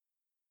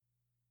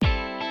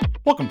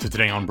Welcome to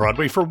Today on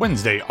Broadway for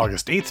Wednesday,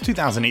 August 8th,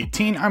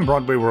 2018. I'm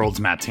Broadway World's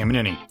Matt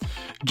Tamanini.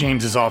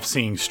 James is off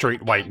seeing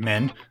Straight White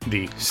Men,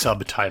 the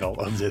subtitle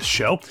of this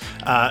show,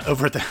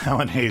 over at the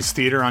Helen Hayes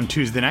Theater on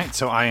Tuesday night,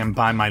 so I am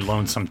by my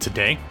lonesome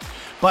today.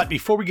 But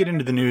before we get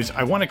into the news,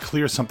 I want to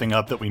clear something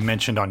up that we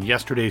mentioned on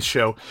yesterday's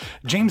show.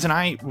 James and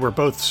I were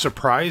both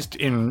surprised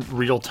in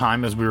real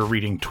time as we were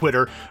reading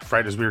Twitter,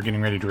 right as we were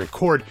getting ready to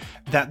record,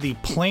 that the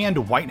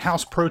planned White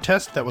House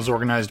protest that was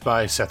organized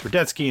by Seth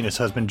Rudetsky and his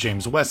husband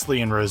James Wesley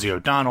and Rosie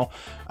O'Donnell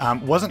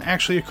wasn't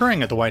actually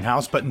occurring at the White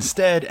House, but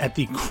instead at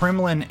the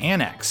Kremlin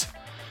Annex.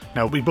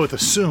 Now, we both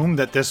assumed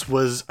that this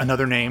was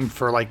another name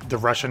for, like, the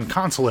Russian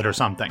consulate or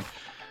something.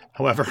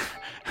 However,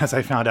 as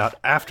I found out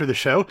after the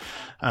show,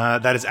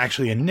 that is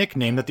actually a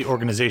nickname that the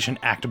organization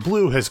Act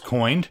Blue has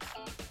coined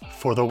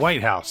for the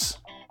White House.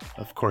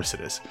 Of course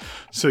it is.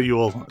 So you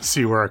will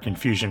see where our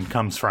confusion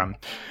comes from.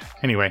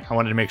 Anyway, I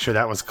wanted to make sure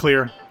that was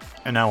clear.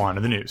 And now on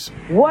to the news.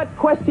 What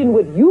question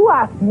would you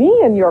ask me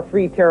in your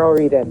free tarot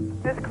reading?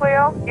 Miss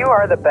Cleo, you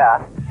are the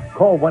best.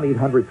 Call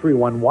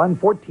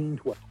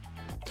 1-800-311-1412.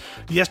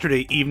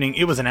 Yesterday evening,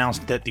 it was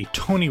announced that the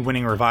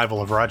Tony-winning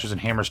revival of Rodgers and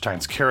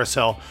Hammerstein's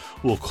Carousel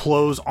will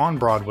close on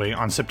Broadway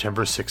on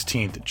September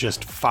 16th,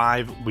 just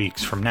 5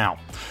 weeks from now.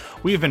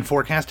 We have been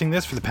forecasting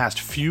this for the past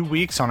few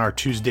weeks on our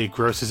Tuesday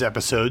Grosses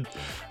episode,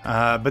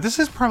 but this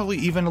is probably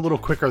even a little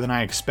quicker than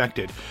I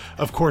expected.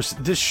 Of course,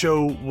 this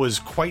show was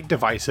quite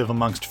divisive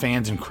amongst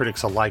fans and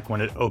critics alike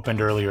when it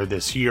opened earlier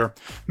this year.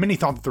 Many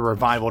thought that the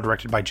revival,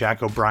 directed by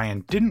Jack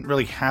O'Brien, didn't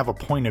really have a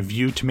point of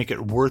view to make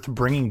it worth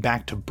bringing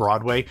back to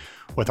Broadway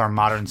with our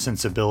modern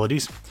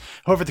sensibilities.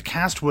 However, the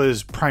cast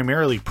was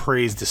primarily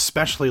praised,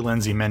 especially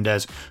Lindsay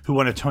Mendez, who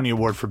won a Tony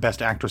Award for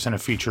Best Actress in a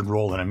Featured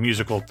Role in a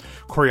Musical.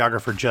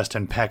 Choreographer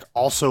Justin Peck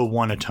also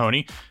won a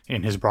Tony,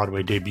 in his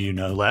Broadway debut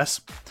no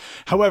less.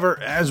 However,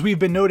 as we've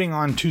been noting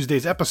on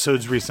Tuesday's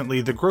episodes recently,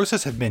 the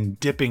Grosses have been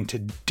dipping to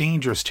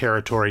dangerous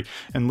territory,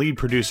 and lead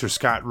producer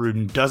Scott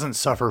Rudin doesn't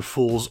suffer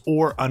fools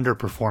or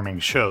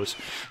underperforming shows.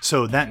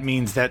 So that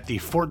means that the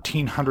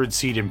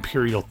 1,400-seat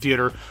Imperial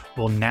Theater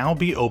will now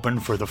be open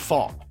for the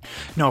fall.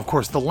 Now, of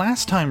course, the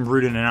last time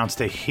Rudin announced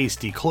a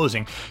hasty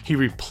closing, he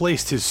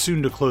replaced his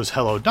soon-to-close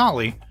Hello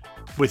Dolly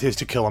with his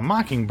To Kill a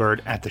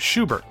Mockingbird at the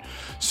Shubert.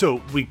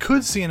 So we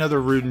could see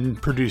another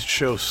Rudin-produced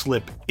show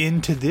slip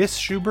into this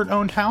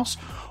Shubert-owned house,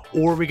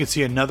 or we could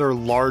see another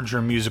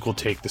larger musical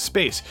take the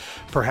space.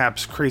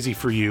 Perhaps Crazy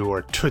for You,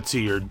 or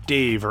Tootsie, or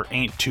Dave, or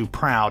Ain't Too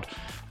Proud.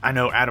 I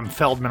know Adam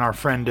Feldman, our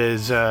friend,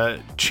 is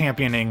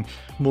championing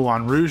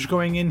Moulin Rouge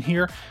going in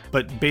here,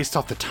 but based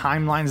off the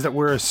timelines that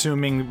we're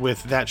assuming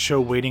with that show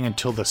waiting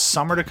until the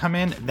summer to come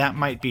in, that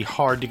might be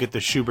hard to get the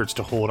Shuberts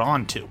to hold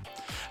on to.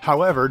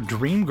 However,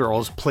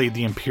 Dreamgirls played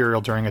the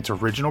Imperial during its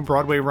original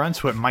Broadway run,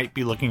 so it might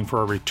be looking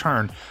for a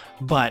return,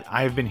 but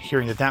I've been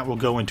hearing that that will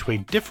go into a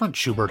different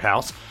Shubert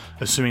house,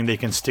 assuming they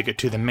can stick it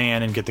to the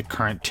man and get the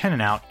current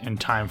tenant out in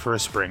time for a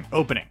spring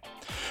opening.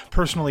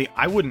 Personally,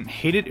 I wouldn't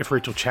hate it if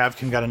Rachel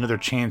Chavkin got another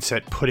chance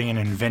at putting an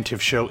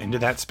inventive show into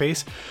that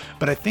space,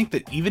 but I think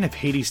that even if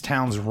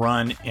Hadestown's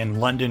run in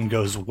London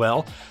goes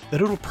well,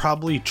 that it'll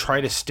probably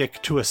try to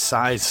stick to a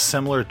size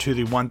similar to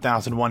the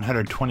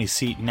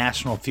 1,120-seat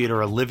National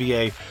Theatre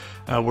Olivier,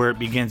 where it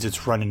begins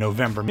its run in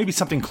November. Maybe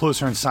something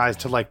closer in size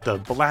to like the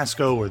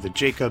Belasco or the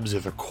Jacobs or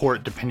the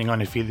Court, depending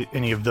on if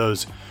any of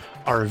those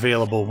are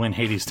available when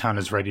Hadestown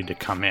is ready to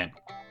come in.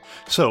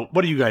 So,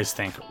 what do you guys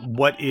think?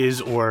 What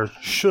is or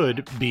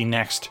should be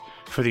next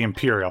for the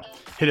Imperial?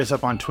 Hit us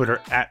up on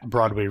Twitter at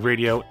Broadway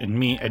Radio and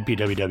me at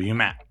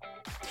BWWMatt.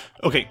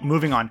 Okay,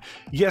 moving on.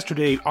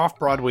 Yesterday,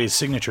 Off-Broadway's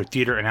Signature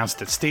Theater announced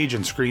that stage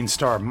and screen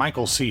star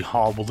Michael C.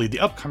 Hall will lead the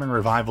upcoming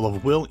revival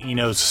of Will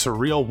Eno's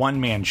surreal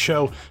one-man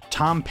show,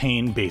 Tom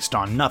Paine Based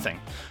on Nothing.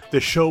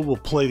 The show will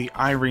play the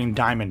Irene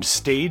Diamond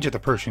stage at the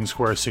Pershing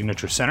Square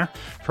Signature Center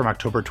from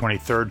October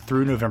 23rd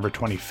through November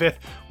 25th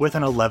with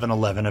an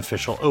 11/11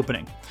 official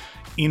opening.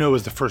 Eno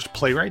is the first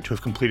playwright to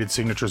have completed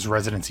Signature's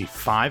Residency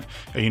 5,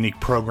 a unique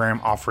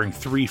program offering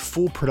 3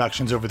 full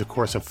productions over the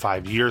course of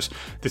 5 years.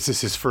 This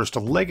is his first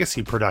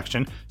legacy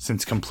production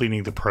since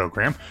completing the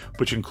program,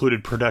 which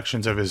included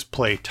productions of his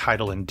play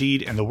Title and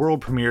Deed and the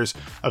world premieres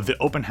of The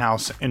Open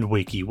House and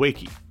Wakey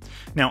Wakey.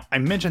 Now, I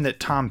mentioned that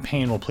Tom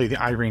Paine will play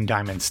the Irene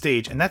Diamond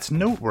stage, and that's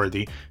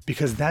noteworthy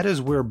because that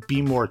is where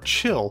Be More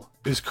Chill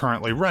is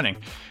currently running.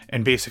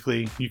 And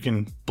basically, you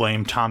can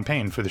blame Tom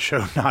Paine for the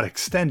show not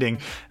extending,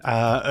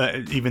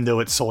 even though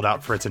it's sold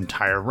out for its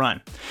entire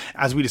run.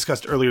 As we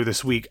discussed earlier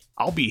this week,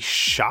 I'll be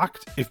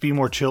shocked if Be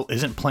More Chill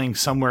isn't playing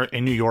somewhere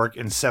in New York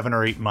in 7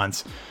 or 8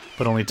 months,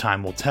 but only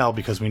time will tell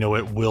because we know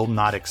it will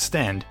not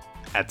extend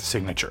at the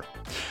Signature.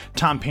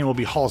 Tom Paine will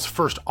be Hall's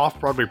first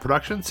off-Broadway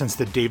production since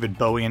the David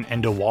Bowie and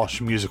Enda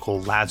Walsh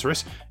musical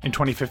Lazarus in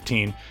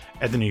 2015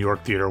 at the New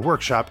York Theatre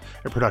Workshop,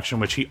 a production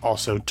which he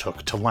also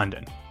took to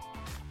London.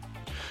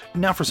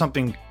 Now for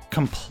something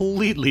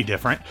completely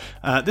different.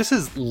 This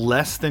is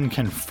less than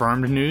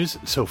confirmed news,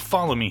 so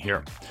follow me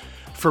here.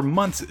 For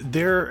months,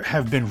 there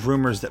have been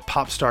rumors that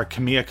pop star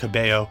Camila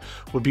Cabello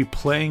would be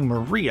playing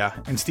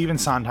Maria in Stephen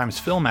Sondheim's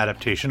film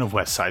adaptation of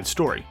West Side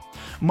Story.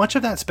 Much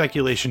of that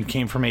speculation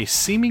came from a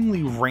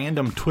seemingly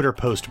random Twitter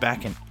post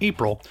back in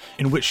April,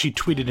 in which she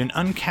tweeted an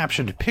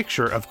uncaptioned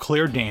picture of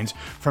Claire Danes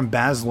from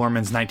Baz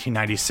Luhrmann's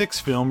 1996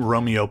 film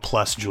Romeo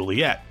plus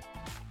Juliet.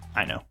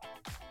 I know.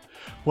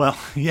 Well,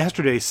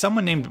 yesterday,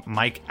 someone named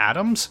Mike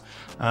Adams,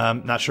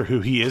 not sure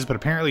who he is, but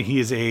apparently he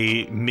is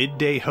a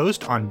midday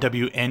host on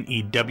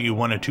WNEW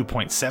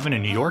 102.7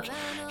 in New York.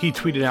 He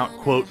tweeted out,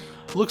 quote,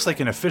 "Looks like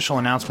an official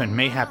announcement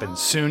may happen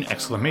soon,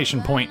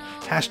 exclamation point.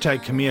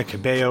 Hashtag Camila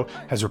Cabello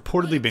has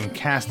reportedly been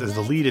cast as the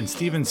lead in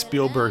Steven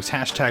Spielberg's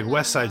hashtag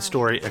West Side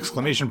Story,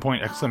 exclamation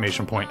point,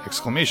 exclamation point,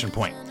 exclamation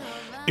point."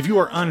 If you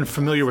are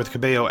unfamiliar with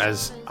Cabello,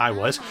 as I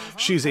was,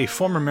 she's a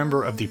former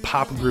member of the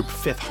pop group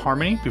Fifth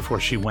Harmony before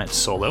she went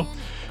solo.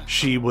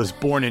 She was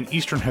born in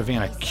Eastern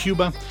Havana,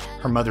 Cuba.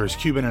 Her mother is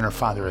Cuban and her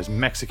father is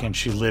Mexican.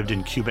 She lived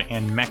in Cuba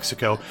and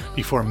Mexico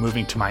before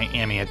moving to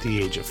Miami at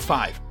the age of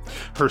 5.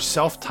 Her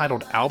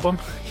self-titled album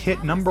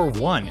hit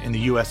 #1 in the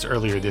US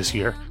earlier this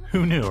year.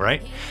 Who knew,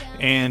 right?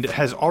 And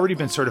has already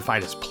been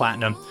certified as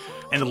platinum.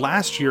 And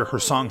last year, her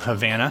song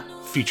Havana,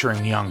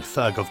 featuring Young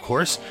Thug, of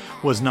course,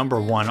 was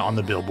 #1 on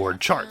the Billboard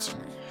charts.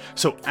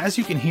 So as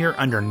you can hear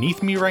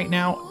underneath me right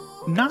now,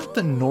 not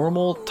the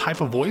normal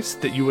type of voice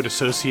that you would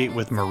associate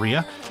with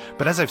Maria,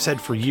 but as I've said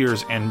for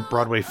years, and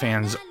Broadway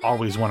fans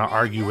always want to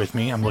argue with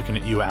me, I'm looking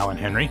at you, Alan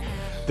Henry,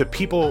 the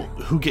people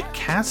who get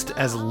cast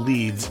as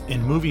leads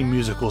in movie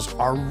musicals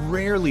are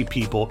rarely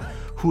people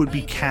who would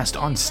be cast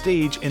on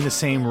stage in the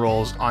same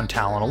roles on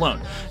talent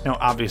alone. Now,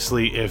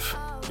 obviously, if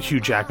Hugh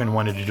Jackman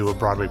wanted to do a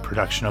Broadway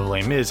production of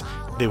Les Mis,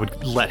 they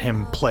would let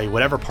him play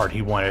whatever part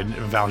he wanted,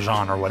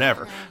 Valjean or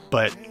whatever.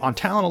 But on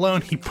talent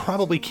alone, he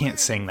probably can't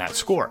sing that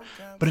score.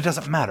 But it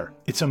doesn't matter.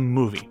 It's a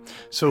movie.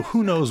 So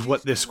who knows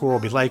what this score will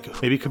be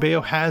like? Maybe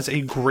Cabello has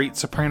a great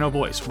soprano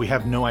voice. We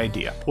have no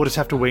idea. We'll just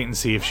have to wait and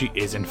see if she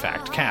is in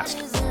fact cast.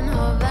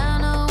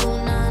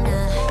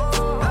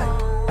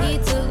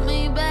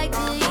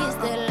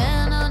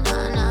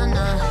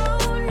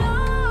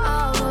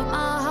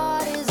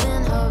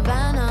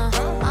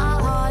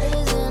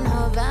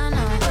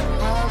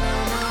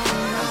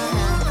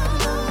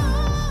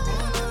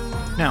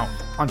 Now,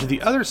 onto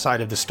the other side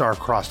of the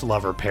star-crossed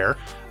lover pair.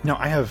 Now,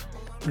 I have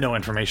no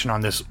information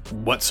on this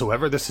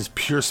whatsoever. This is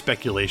pure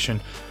speculation.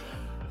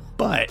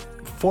 But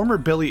former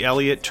Billy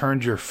Elliot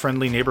turned your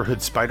friendly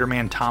neighborhood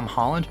Spider-Man Tom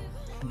Holland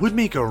would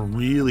make a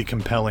really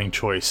compelling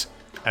choice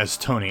as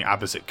Tony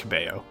opposite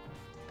Cabello.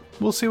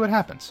 We'll see what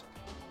happens.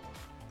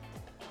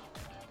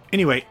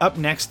 Anyway, up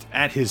next,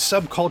 at his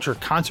Subculture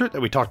concert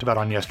that we talked about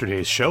on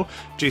yesterday's show,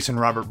 Jason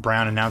Robert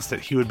Brown announced that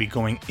he would be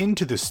going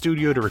into the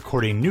studio to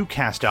record a new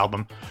cast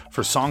album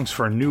for Songs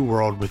for a New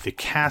World with the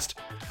cast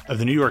of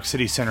the New York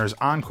City Center's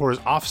Encore's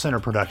Off-Center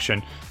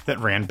production that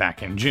ran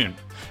back in June.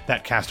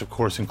 That cast, of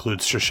course,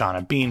 includes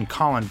Shoshana Bean,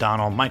 Colin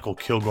Donnell, Michael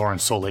Kilgore,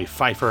 and Soleil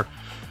Pfeiffer.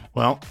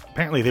 Well,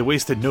 apparently they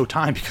wasted no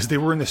time because they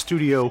were in the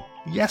studio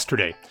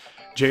yesterday.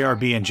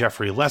 JRB and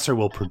Jeffrey Lesser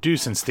will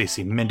produce, and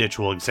Stacey Mindich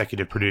will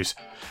executive produce.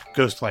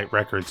 Ghostlight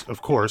Records,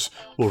 of course,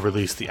 will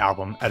release the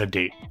album at a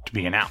date to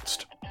be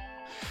announced.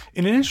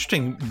 In an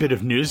interesting bit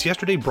of news,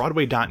 yesterday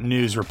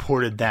Broadway.news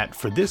reported that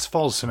for this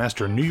fall's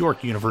semester, New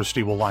York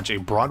University will launch a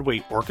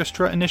Broadway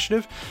Orchestra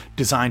initiative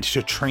designed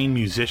to train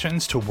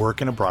musicians to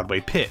work in a Broadway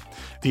pit.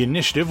 The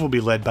initiative will be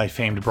led by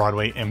famed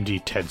Broadway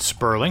MD Ted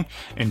Sperling,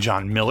 and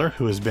John Miller,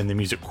 who has been the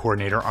music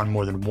coordinator on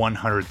more than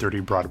 130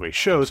 Broadway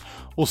shows,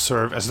 will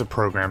serve as the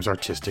program's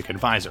artistic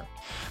advisor.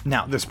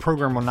 Now, this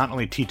program will not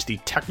only teach the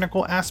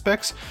technical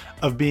aspects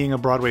of being a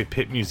Broadway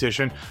pit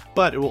musician,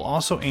 but it will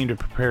also aim to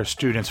prepare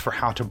students for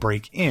how to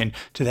break in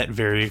to that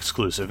very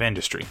exclusive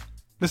industry.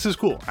 This is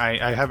cool.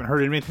 I haven't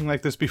heard anything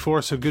like this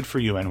before, so good for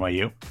you,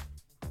 NYU.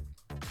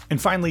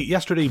 And finally,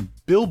 yesterday,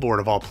 Billboard,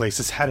 of all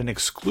places, had an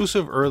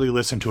exclusive early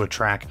listen to a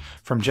track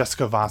from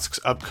Jessica Vosk's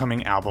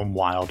upcoming album,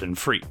 Wild and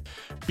Free.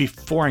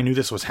 Before I knew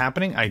this was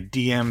happening, I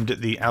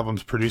DM'd the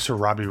album's producer,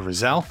 Robbie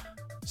Rizal,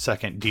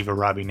 second Diva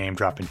Robbie name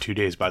drop in 2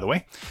 days, by the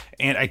way,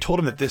 and I told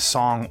him that this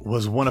song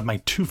was one of my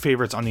 2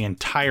 favorites on the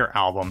entire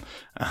album.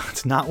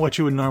 It's not what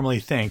you would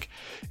normally think.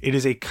 It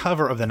is a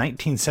cover of the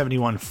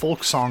 1971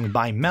 folk song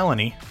by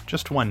Melanie,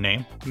 just one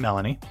name,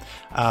 Melanie,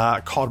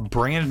 called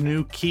Brand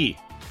New Key.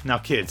 Now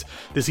kids,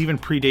 this even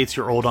predates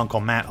your old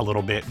Uncle Matt a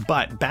little bit,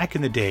 but back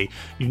in the day,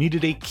 you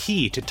needed a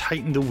key to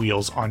tighten the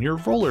wheels on your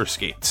roller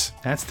skates.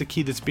 That's the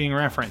key that's being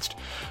referenced.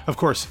 Of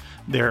course,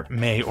 there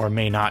may or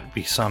may not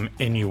be some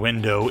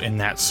innuendo in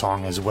that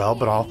song as well,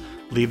 but I'll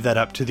leave that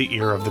up to the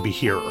ear of the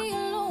behearer.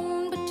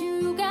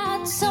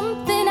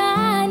 Something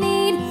I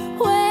need.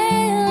 Well,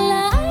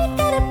 I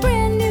got a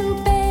brand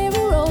new pair of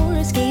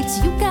roller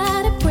skates. You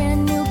got a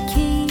brand new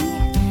key.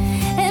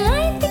 And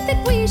I think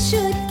that we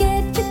should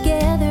get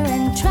together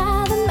and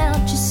try them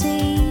out, you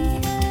see.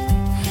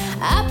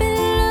 I've been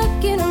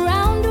looking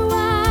around a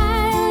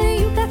while.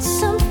 You got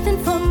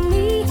something for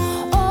me.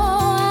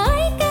 Oh,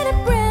 I got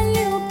a brand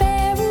new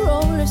pair of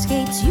roller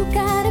skates. You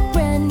got a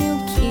brand new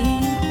key.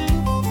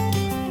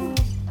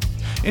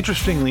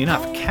 Interestingly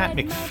enough, Kat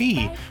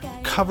McPhee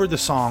covered the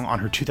song on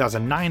her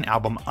 2009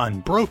 album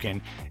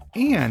Unbroken,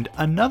 and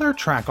another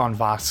track on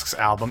Vosk's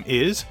album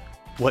is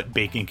What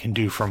Baking Can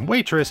Do from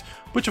Waitress,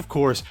 which of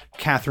course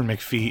Katharine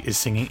McPhee is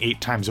singing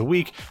 8 times a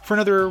week for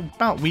another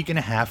about week and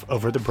a half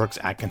over the Brooks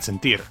Atkinson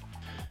Theater.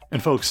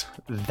 And folks,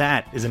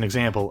 that is an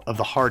example of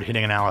the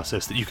hard-hitting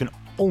analysis that you can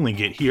only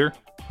get here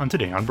on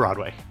Today on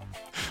Broadway.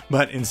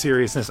 But in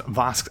seriousness,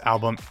 Vosk's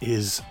album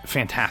is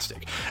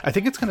fantastic. I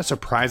think it's going to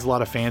surprise a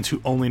lot of fans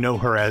who only know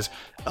her as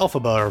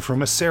Elphaba or from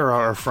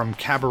Macera or from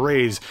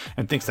Cabarets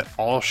and thinks that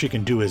all she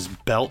can do is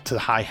belt to the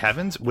high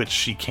heavens, which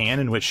she can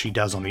and which she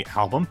does on the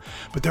album.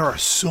 But there are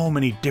so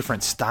many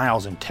different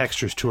styles and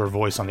textures to her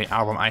voice on the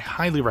album. I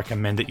highly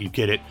recommend that you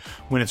get it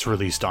when it's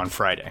released on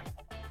Friday.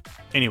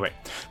 Anyway,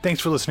 thanks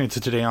for listening to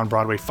Today on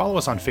Broadway. Follow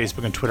us on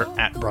Facebook and Twitter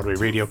at Broadway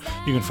Radio.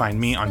 You can find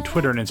me on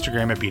Twitter and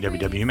Instagram at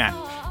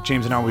BWWMatt.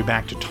 James and I will be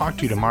back to talk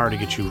to you tomorrow to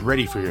get you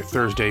ready for your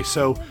Thursday.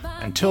 So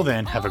until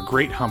then, have a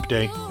great hump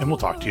day, and we'll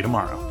talk to you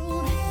tomorrow.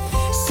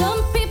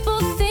 Some people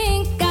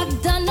think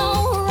I've done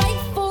all right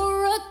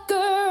for a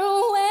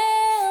girl.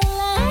 Well,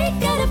 I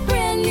got a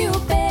brand new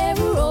pair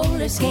of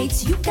roller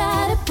skates. You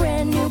got a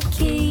brand new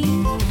key.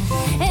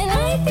 And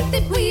I think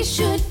that we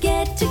should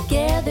get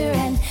together